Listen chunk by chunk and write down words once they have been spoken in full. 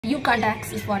You can't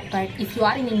access Wattpad if you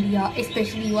are in India,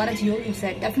 especially you are a Jio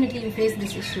user. Definitely you face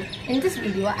this issue. In this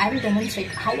video, I will demonstrate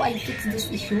how I fix this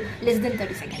issue less than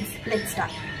 30 seconds. Let's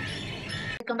start.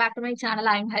 Welcome back to my channel.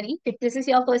 I'm Hari. If this is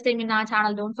your first time in our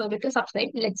channel, don't forget to subscribe.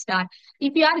 Let's start.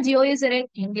 If you are a Jio user in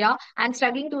India and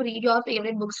struggling to read your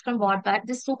favorite books from Wattpad,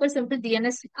 this super simple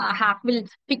DNS hack will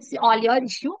fix all your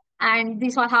issue, and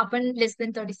this will happen less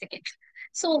than 30 seconds.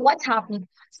 So what's happening?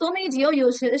 So many Jio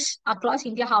users across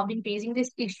India have been facing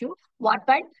this issue.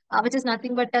 Wattpad, which is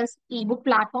nothing but an ebook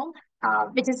platform,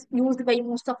 which is used by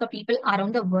most of the people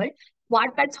around the world.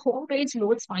 Wattpad's homepage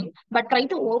loads fine, but try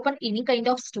to open any kind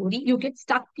of story, you get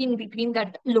stuck in between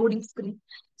that loading screen.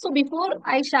 So before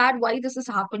I share why this is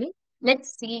happening,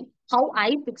 let's see how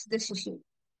I fix this issue.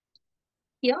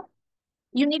 Here,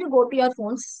 you need to go to your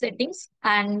phone's settings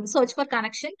and search for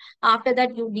connection. After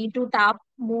that, you need to tap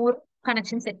more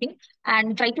connection setting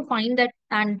and try to find that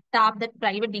and tap that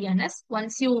private DNS.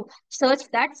 Once you search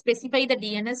that, specify the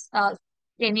DNS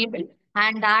enabled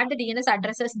and add the DNS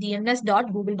address as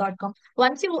dns.google.com.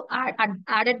 Once you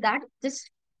added that, just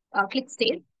click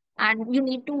save, and you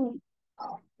need to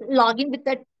log in with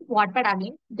that Wattpad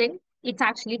again. Then it's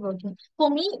actually working.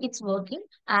 For me, it's working,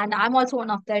 and I'm also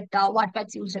one of that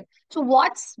Wattpad's user. So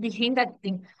what's behind that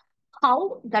thing?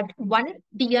 How that one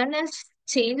DNS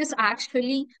changes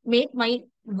actually make my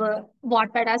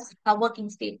Wattpad as a working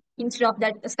state instead of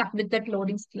that stuck with that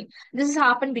loading screen. This has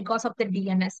happened because of the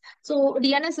DNS. So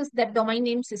DNS is that domain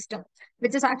name system,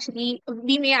 which is actually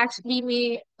we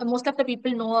may most of the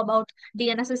people know about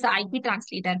DNS is the IP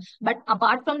translator, but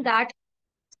apart from that,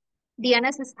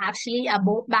 DNS is actually a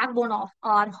backbone of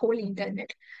our whole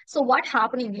internet. So what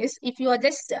happening is if you are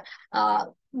just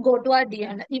go to our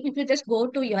DNS, if you just go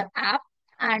to your app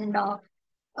and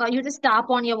you just tap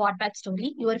on your Wattpad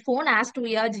story, your phone asks to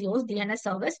your Jio's DNS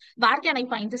service, where can I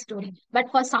find the story? But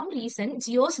for some reason,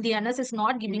 Jio's DNS is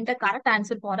not giving the correct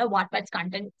answer for a Wattpad's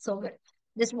content server.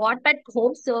 This Wattpad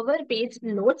home server page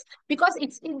loads because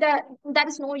it's in there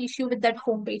is no issue with that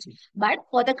home page. But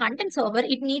for the content server,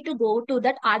 it need to go to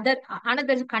that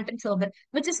another content server,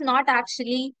 which is not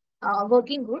actually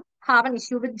working good, have an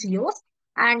issue with Jio's,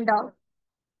 and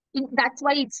that's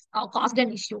why it's caused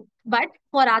an issue. But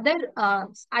for other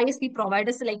ISP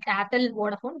providers like Airtel,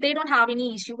 Vodafone, they don't have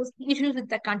any issues with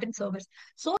the content servers.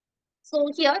 So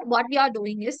here, what we are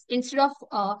doing is instead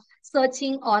of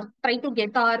searching or trying to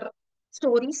get our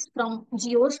stories from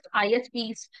Geo's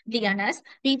ISP's DNS,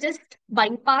 we just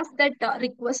bypass that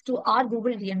request to our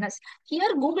Google DNS.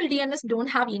 Here, Google DNS don't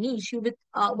have any issue with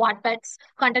Wattpad's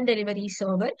content delivery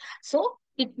server, so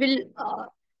it will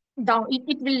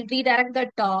redirect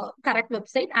that correct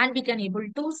website, and we can able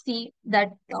to see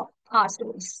that our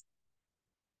stories.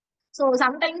 So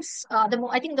sometimes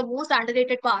I think the most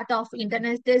underrated part of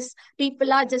internet is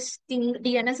people are just think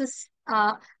DNS is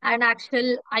an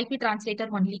actual IP translator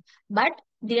only, but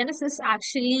DNS is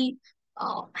actually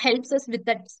helps us with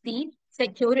that speed,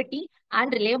 security,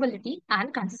 and reliability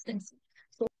and consistency.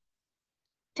 So,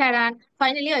 Taran,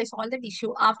 finally I solved that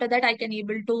issue. After that, I can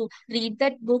able to read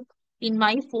that book in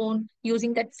my phone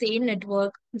using that same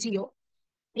network, Geo.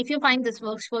 If you find this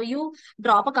works for you,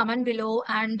 drop a comment below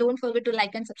and don't forget to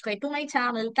like and subscribe to my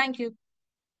channel. Thank you.